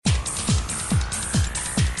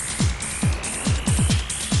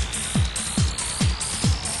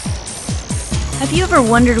Have you ever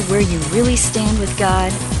wondered where you really stand with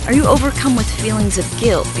God? Are you overcome with feelings of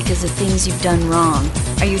guilt because of things you've done wrong?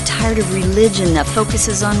 Are you tired of religion that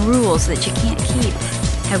focuses on rules that you can't keep?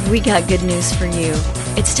 Have we got good news for you?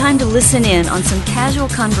 It's time to listen in on some casual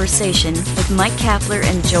conversation with Mike Kapler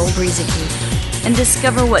and Joel Brueseke and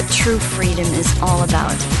discover what true freedom is all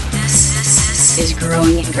about. This is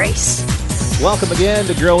Growing in Grace. Welcome again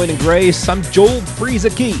to Growing in Grace. I'm Joel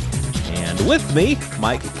Brueseke. And with me,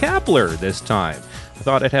 Mike Kapler this time. I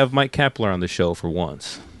thought I'd have Mike Kapler on the show for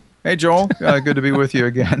once. Hey, Joel. Good to be with you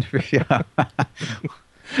again. Yeah.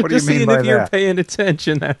 What do Just you mean seeing by if you're that? paying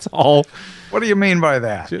attention, that's all. What do you mean by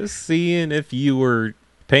that? Just seeing if you were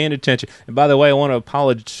paying attention. And by the way, I want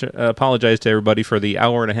to apologize to everybody for the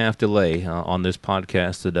hour and a half delay on this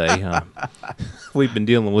podcast today. We've been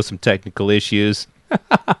dealing with some technical issues.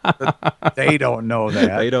 They don't know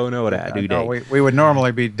that. They don't know that, do No, they? we would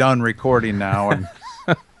normally be done recording now, and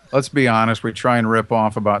let's be honest, we try and rip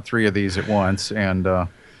off about 3 of these at once, and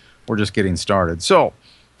we're just getting started. So,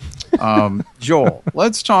 Joel,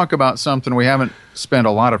 let's talk about something we haven't spent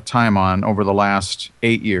a lot of time on over the last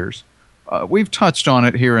 8 years. We've touched on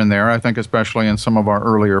it here and there, I think especially in some of our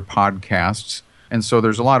earlier podcasts, and so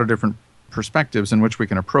there's a lot of different perspectives in which we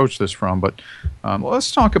can approach this from, but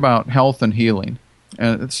let's talk about health and healing.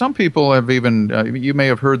 And some people have even, you may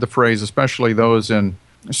have heard the phrase, especially those in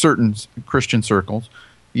certain Christian circles,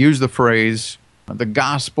 use the phrase, the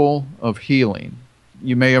gospel of healing.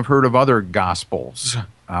 You may have heard of other gospels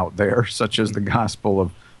out there, such as the gospel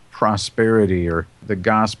of prosperity or the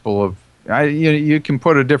gospel of, you can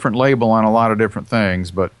put a different label on a lot of different things,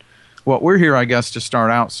 but what we're here, I guess, to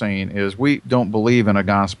start out saying is we don't believe in a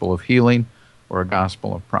gospel of healing or a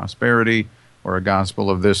gospel of prosperity or a gospel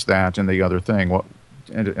of this, that, and the other thing.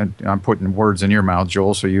 And I'm putting words in your mouth,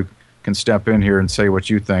 Joel, so you can step in here and say what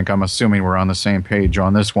you think. I'm assuming we're on the same page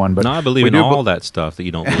on this one. But No, I believe in all that stuff that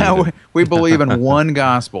you don't believe in. We believe in one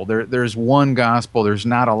gospel. There's one gospel. There's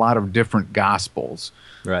not a lot of different gospels.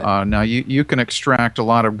 Right. Now, you can extract a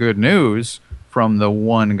lot of good news from the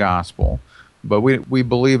one gospel, but we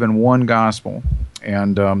believe in one gospel,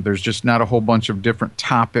 and there's just not a whole bunch of different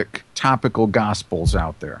topical gospels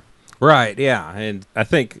out there. Right, yeah. And I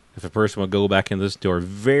think if a person would go back and listen to our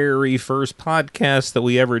very first podcast that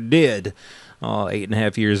we ever did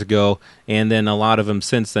 8.5 years ago, and then a lot of them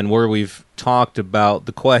since then, where we've talked about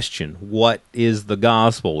the question, what is the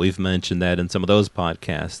gospel? We've mentioned that in some of those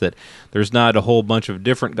podcasts, that there's not a whole bunch of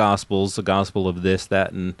different gospels, the gospel of this,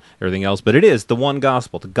 that, and everything else, but it is the one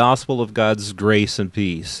gospel, the gospel of God's grace and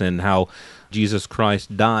peace, and how Jesus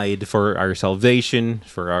Christ died for our salvation,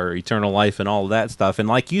 for our eternal life, and all of that stuff. And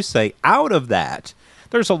like you say, out of that,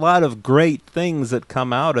 there's a lot of great things that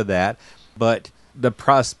come out of that, but the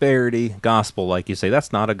prosperity gospel, like you say,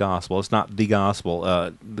 that's not a gospel. It's not the gospel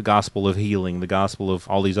of healing, the gospel of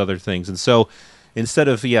all these other things. And so instead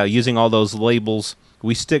of using all those labels,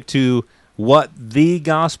 we stick to what the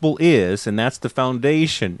gospel is, and that's the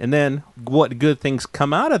foundation. And then what good things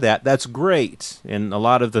come out of that, that's great. And a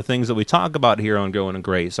lot of the things that we talk about here on Growing in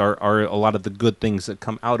Grace are a lot of the good things that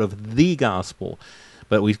come out of the gospel.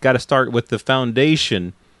 But we've got to start with the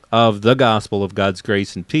foundation of the gospel of God's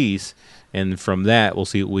grace and peace, and from that we'll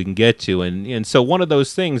see what we can get to. And so one of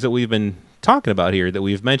those things that we've been talking about here, that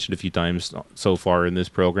we've mentioned a few times so far in this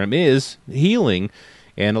program, is healing.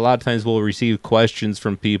 And a lot of times we'll receive questions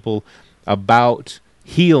from people about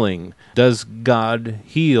healing. Does God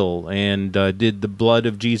heal? And did the blood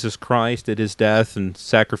of Jesus Christ at his death and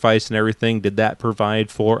sacrifice and everything, did that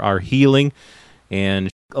provide for our healing?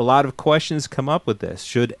 And a lot of questions come up with this.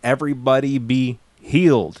 Should everybody be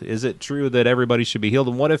healed? Is it true that everybody should be healed?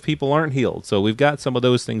 And what if people aren't healed? So we've got some of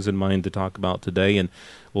those things in mind to talk about today, and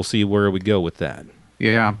we'll see where we go with that.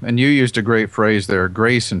 Yeah, and you used a great phrase there,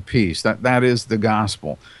 grace and peace. That is the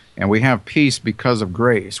gospel. And we have peace because of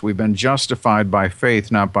grace. We've been justified by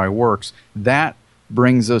faith, not by works. That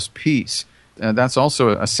brings us peace. That's also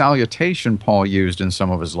a salutation Paul used in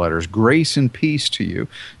some of his letters, grace and peace to you.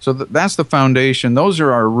 So that's the foundation. Those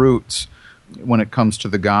are our roots when it comes to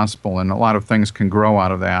the gospel, and a lot of things can grow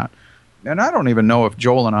out of that. And I don't even know if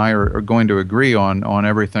Joel and I are going to agree on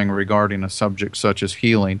everything regarding a subject such as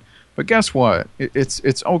healing. But guess what?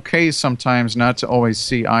 It's okay sometimes not to always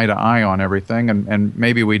see eye to eye on everything, and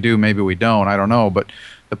maybe we do, maybe we don't, I don't know. But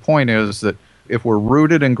the point is that if we're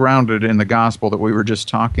rooted and grounded in the gospel that we were just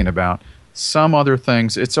talking about, some other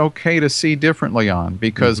things it's okay to see differently on,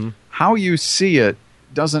 because how you see it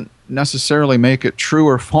doesn't necessarily make it true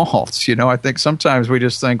or false. I think sometimes we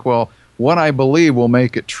just think, well, what I believe will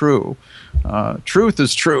make it true. Truth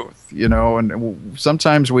is truth, and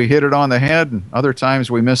sometimes we hit it on the head and other times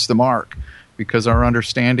we miss the mark. because our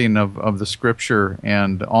understanding of the Scripture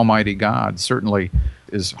and Almighty God certainly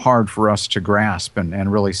is hard for us to grasp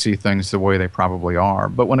and really see things the way they probably are.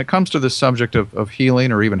 But when it comes to the subject of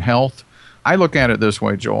healing or even health, I look at it this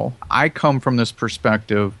way, Joel. I come from this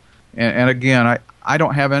perspective, and again, I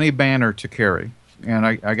don't have any banner to carry. And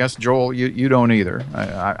I guess, Joel, you don't either.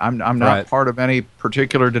 I'm not Right. part of any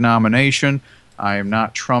particular denomination. I am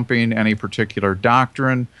not trumping any particular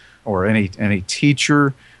doctrine or any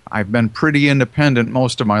teacher. I've been pretty independent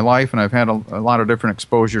most of my life, and I've had a lot of different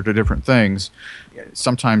exposure to different things,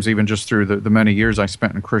 sometimes even just through the many years I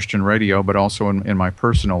spent in Christian radio, but also in my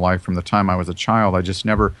personal life from the time I was a child. I just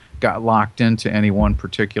never got locked into any one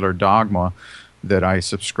particular dogma that I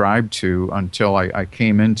subscribed to until I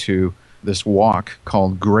came into this walk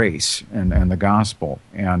called grace and the gospel.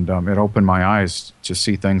 And it opened my eyes to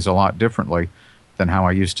see things a lot differently than how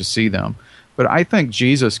I used to see them. But I think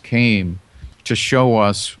Jesus came to show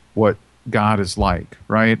us what God is like,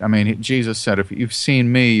 right? I mean, Jesus said, if you've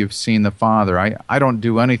seen me, you've seen the Father. I don't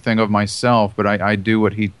do anything of myself, but I do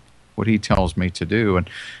what he tells me to do.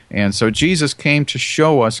 And so Jesus came to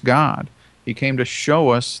show us God. He came to show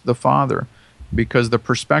us the Father, because the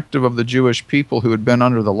perspective of the Jewish people who had been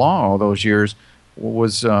under the law all those years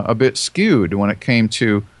was a bit skewed when it came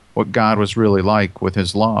to what God was really like with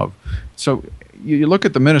his love. So you look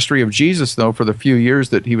at the ministry of Jesus, though, for the few years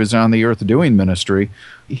that he was on the earth doing ministry,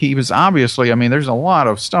 he was obviously, I mean, there's a lot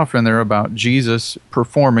of stuff in there about Jesus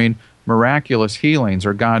performing miraculous healings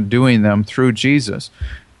or God doing them through Jesus.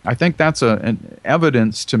 I think that's an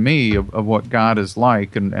evidence to me of what God is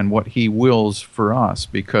like and what he wills for us,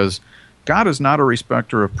 because God is not a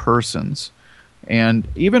respecter of persons. And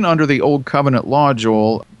even under the Old Covenant law,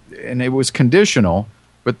 Joel, and it was conditional,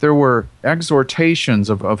 but there were exhortations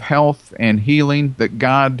of health and healing that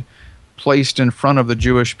God placed in front of the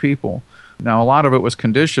Jewish people. Now, a lot of it was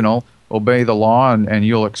conditional. Obey the law and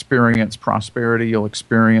you'll experience prosperity, you'll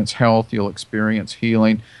experience health, you'll experience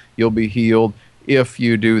healing, you'll be healed if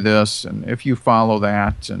you do this and if you follow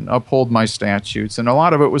that and uphold my statutes. And a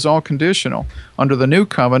lot of it was all conditional. Under the New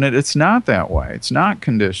Covenant, it's not that way. It's not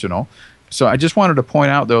conditional. So I just wanted to point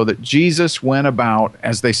out, though, that Jesus went about,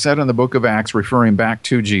 as they said in the book of Acts, referring back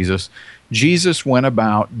to Jesus, Jesus went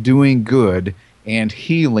about doing good and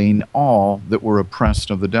healing all that were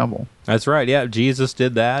oppressed of the devil. That's right. Yeah, Jesus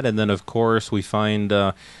did that. And then, of course, we find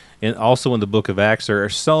also in the book of Acts, there are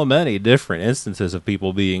so many different instances of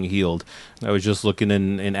people being healed. I was just looking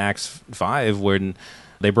in Acts 5 when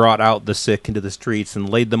they brought out the sick into the streets and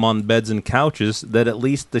laid them on beds and couches, that at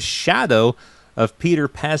least the shadow of Peter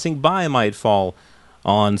passing by might fall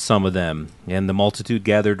on some of them. And the multitude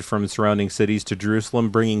gathered from surrounding cities to Jerusalem,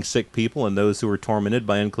 bringing sick people and those who were tormented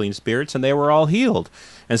by unclean spirits, and they were all healed.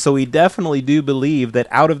 And so we definitely do believe that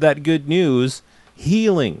out of that good news,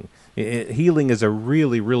 healing is a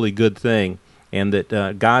really, really good thing, and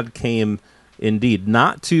that God came indeed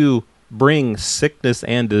not to bring sickness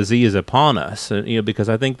and disease upon us, because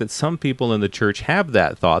I think that some people in the church have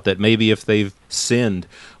that thought that maybe if they've sinned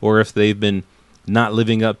or if they've been not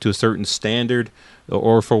living up to a certain standard,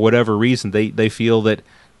 or for whatever reason, they feel that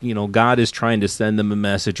God is trying to send them a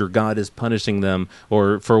message, or God is punishing them,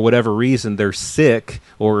 or for whatever reason they're sick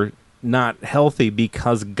or not healthy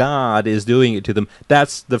because God is doing it to them.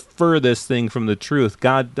 That's the furthest thing from the truth.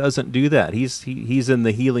 God doesn't do that. He's in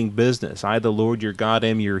the healing business. I, the Lord your God,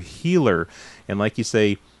 am your healer. And like you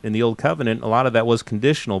say, in the Old Covenant, a lot of that was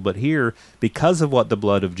conditional, but here, because of what the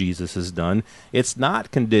blood of Jesus has done, it's not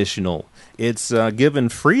conditional. It's given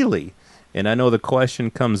freely. And I know the question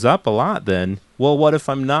comes up a lot then, well, what if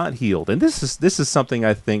I'm not healed? And this is something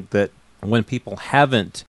I think that when people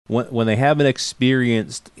haven't, when they haven't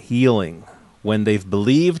experienced healing, when they've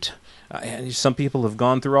believed, some people have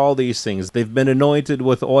gone through all these things. They've been anointed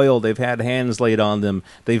with oil. They've had hands laid on them.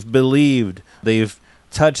 They've believed. They've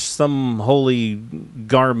touched some holy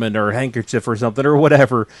garment or handkerchief or something or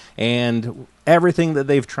whatever, and everything that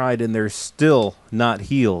they've tried, and they're still not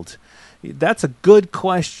healed. That's a good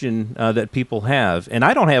question that people have, and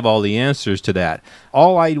I don't have all the answers to that.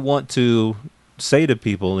 All I want to say to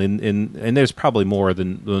people, and there's probably more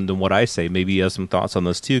than what I say. Maybe you have some thoughts on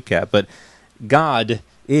this too, Kat, but God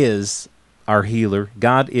is our healer.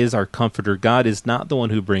 God is our comforter. God is not the one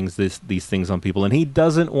who brings these things on people, and he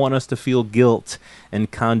doesn't want us to feel guilt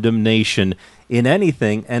and condemnation in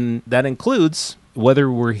anything, and that includes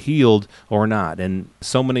whether we're healed or not. And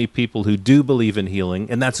so many people who do believe in healing,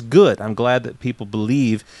 and that's good. I'm glad that people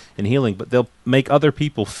believe in healing, but they'll make other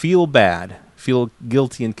people feel bad, feel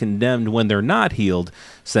guilty and condemned when they're not healed,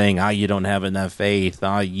 saying, you don't have enough faith,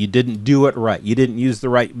 you didn't do it right, you didn't use the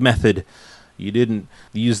right method, you didn't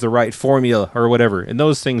use the right formula or whatever. And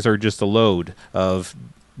those things are just a load of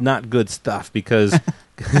not good stuff because...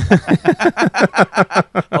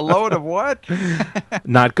 A load of what?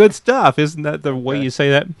 Not good stuff. Isn't that the way you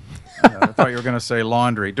say that? I thought you were going to say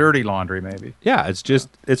laundry, dirty laundry, maybe. Yeah, it's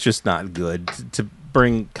just not good to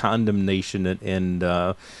bring condemnation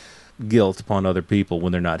and guilt upon other people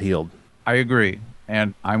when they're not healed. I agree,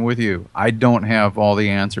 and I'm with you. I don't have all the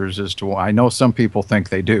answers as to why. I know some people think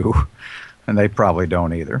they do, and they probably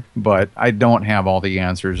don't either. But I don't have all the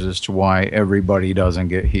answers as to why everybody doesn't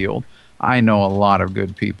get healed. I know a lot of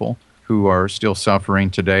good people who are still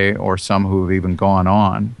suffering today, or some who have even gone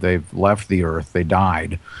on. They've left the earth. They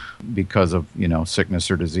died because of,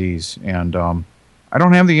 sickness or disease. And I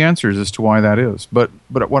don't have the answers as to why that is. But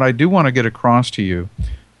what I do want to get across to you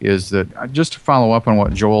is that, just to follow up on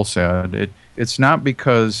what Joel said, it's not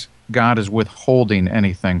because God is withholding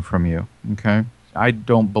anything from you, okay? I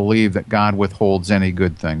don't believe that God withholds any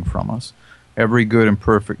good thing from us. Every good and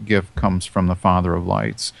perfect gift comes from the Father of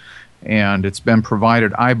lights. And it's been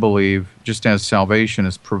provided, I believe, just as salvation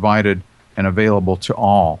is provided and available to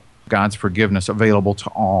all. God's forgiveness available to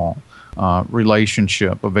all.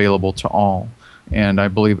 Relationship available to all. And I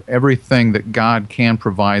believe everything that God can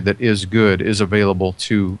provide that is good is available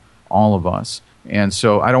to all of us. And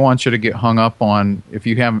so I don't want you to get hung up on, if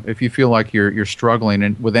you feel like you're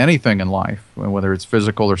struggling with anything in life, whether it's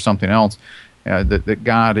physical or something else, that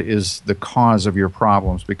God is the cause of your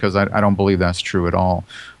problems, because I don't believe that's true at all.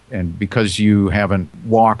 And because you haven't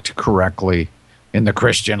walked correctly in the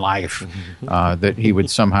Christian life, that he would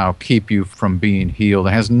somehow keep you from being healed.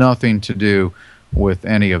 It has nothing to do with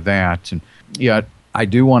any of that. And yet, I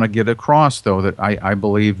do want to get across, though, that I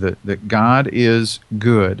believe that God is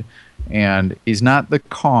good, and he's not the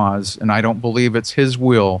cause, and I don't believe it's his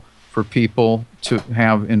will for people to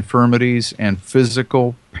have infirmities and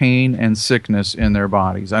physical pain and sickness in their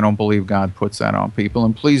bodies. I don't believe God puts that on people.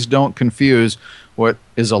 And please don't confuse what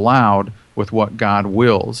is allowed with what God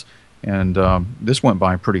wills. And this went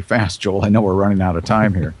by pretty fast, Joel. I know we're running out of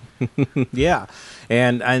time here. Yeah,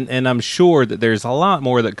 and I'm sure that there's a lot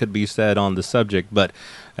more that could be said on the subject, but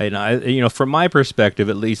from my perspective,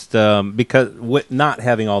 at least, because not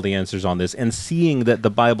having all the answers on this and seeing that the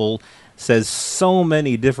Bible says so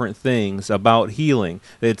many different things about healing.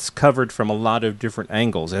 It's covered from a lot of different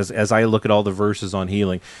angles as I look at all the verses on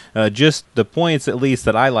healing. Just the points, at least,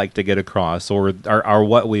 that I like to get across are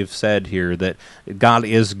what we've said here, that God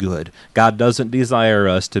is good. God doesn't desire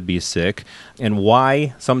us to be sick. And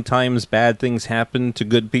why sometimes bad things happen to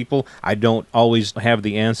good people, I don't always have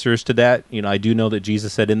the answers to that. I do know that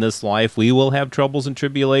Jesus said in this life we will have troubles and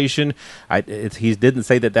tribulation. He didn't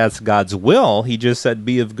say that that's God's will. He just said,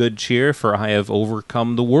 be of good cheer, for I have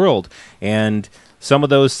overcome the world. And some of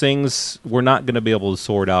those things we're not going to be able to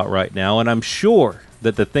sort out right now. And I'm sure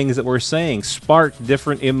that the things that we're saying spark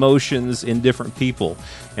different emotions in different people.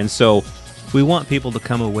 And so we want people to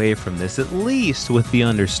come away from this at least with the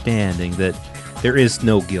understanding that there is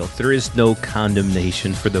no guilt, there is no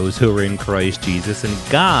condemnation for those who are in Christ Jesus, and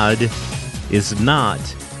God is not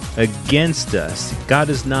against us. God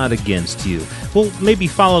is not against you. We'll maybe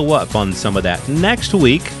follow up on some of that next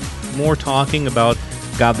week. More talking about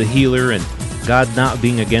God the healer and God not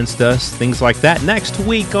being against us, things like that, next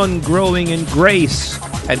week on Growing in Grace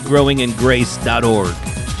at growingingrace.org.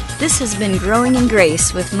 This has been Growing in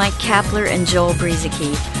Grace with Mike Kapler and Joel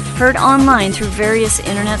Brizicki, heard online through various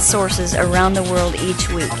internet sources around the world each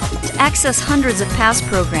week. To access hundreds of past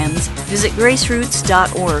programs, visit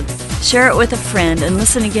graceroots.org. Share it with a friend and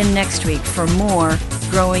listen again next week for more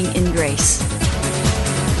Growing in Grace.